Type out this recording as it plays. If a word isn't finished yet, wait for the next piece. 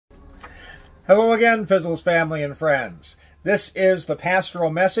Hello again, Fissels family and friends. This is the Pastoral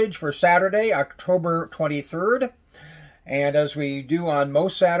Message for Saturday, October 23rd. And as we do on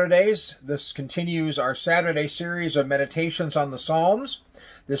most Saturdays, this continues our Saturday series of meditations on the Psalms.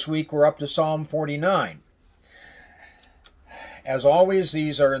 This week we're up to Psalm 49. As always,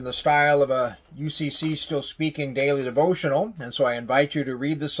 these are in the style of a UCC Still Speaking daily devotional, and so I invite you to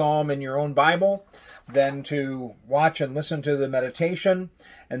read the psalm in your own Bible, then to watch and listen to the meditation,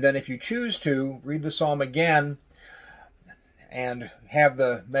 and then if you choose to, read the psalm again and have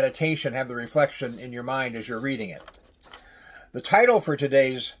the meditation, have the reflection in your mind as you're reading it. The title for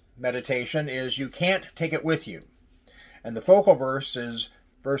today's meditation is You Can't Take It With You, and the focal verse is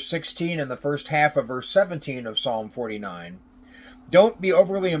verse 16 and the first half of verse 17 of Psalm 49. Don't be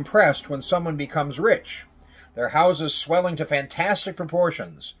overly impressed when someone becomes rich, their houses swelling to fantastic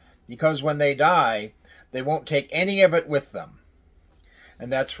proportions, because when they die, they won't take any of it with them.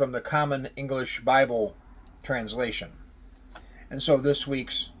 And that's from the Common English Bible translation. And so this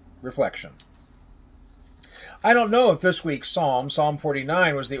week's reflection. I don't know if this week's psalm, Psalm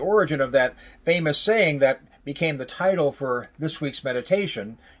 49, was the origin of that famous saying that became the title for this week's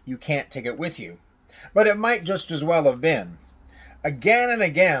meditation, You Can't Take It With You. But it might just as well have been. Again and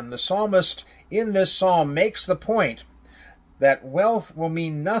again, the psalmist in this psalm makes the point that wealth will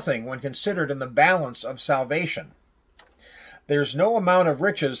mean nothing when considered in the balance of salvation. There's no amount of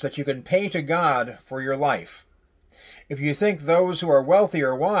riches that you can pay to God for your life. If you think those who are wealthy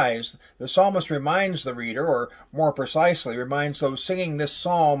are wise, the psalmist reminds the reader, or more precisely, reminds those singing this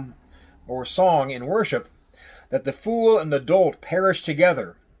psalm or song in worship, that the fool and the dolt perish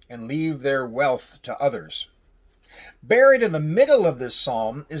together and leave their wealth to others. Buried in the middle of this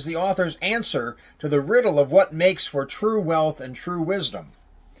psalm is the author's answer to the riddle of what makes for true wealth and true wisdom.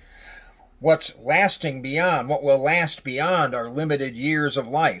 What will last beyond our limited years of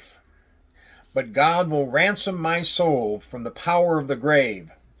life. But God will ransom my soul from the power of the grave,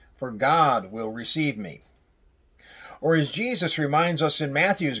 for God will receive me. Or as Jesus reminds us in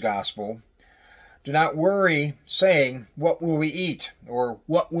Matthew's Gospel, do not worry, saying, what will we eat, or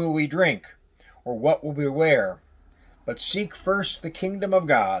what will we drink, or what will we wear? But seek first the kingdom of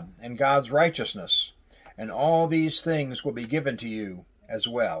God and God's righteousness, and all these things will be given to you as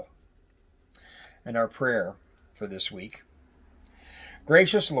well. And our prayer for this week.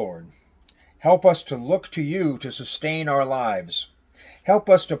 Gracious Lord, help us to look to you to sustain our lives. Help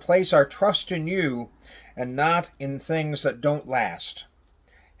us to place our trust in you and not in things that don't last.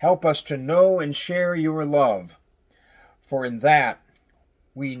 Help us to know and share your love, for in that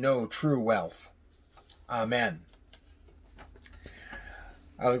we know true wealth. Amen.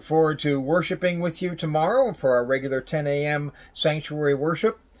 I look forward to worshiping with you tomorrow for our regular 10 a.m. sanctuary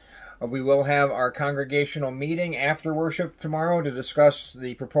worship. We will have our congregational meeting after worship tomorrow to discuss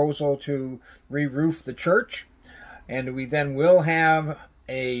the proposal to re-roof the church. And we then will have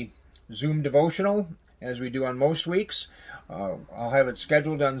a Zoom devotional, as we do on most weeks. I'll have it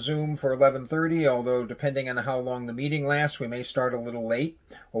scheduled on Zoom for 11:30, although depending on how long the meeting lasts, we may start a little late.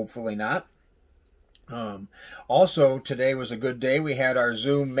 Hopefully not. Also, today was a good day. We had our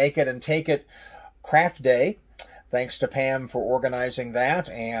Zoom Make It and Take It craft day. Thanks to Pam for organizing that,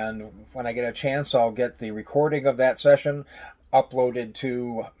 and when I get a chance, I'll get the recording of that session uploaded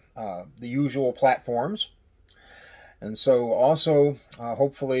to the usual platforms. And so, also,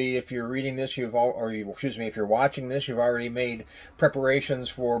 hopefully, if you're reading this, if you're watching this, you've already made preparations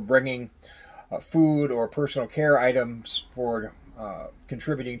for bringing food or personal care items for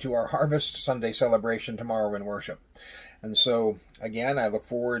contributing to our Harvest Sunday celebration tomorrow in worship. And so, again, I look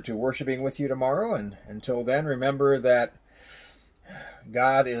forward to worshiping with you tomorrow. And until then, remember that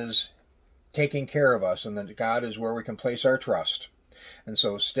God is taking care of us and that God is where we can place our trust. And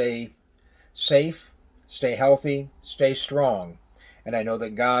so stay safe, stay healthy, stay strong. And I know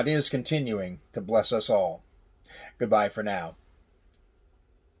that God is continuing to bless us all. Goodbye for now.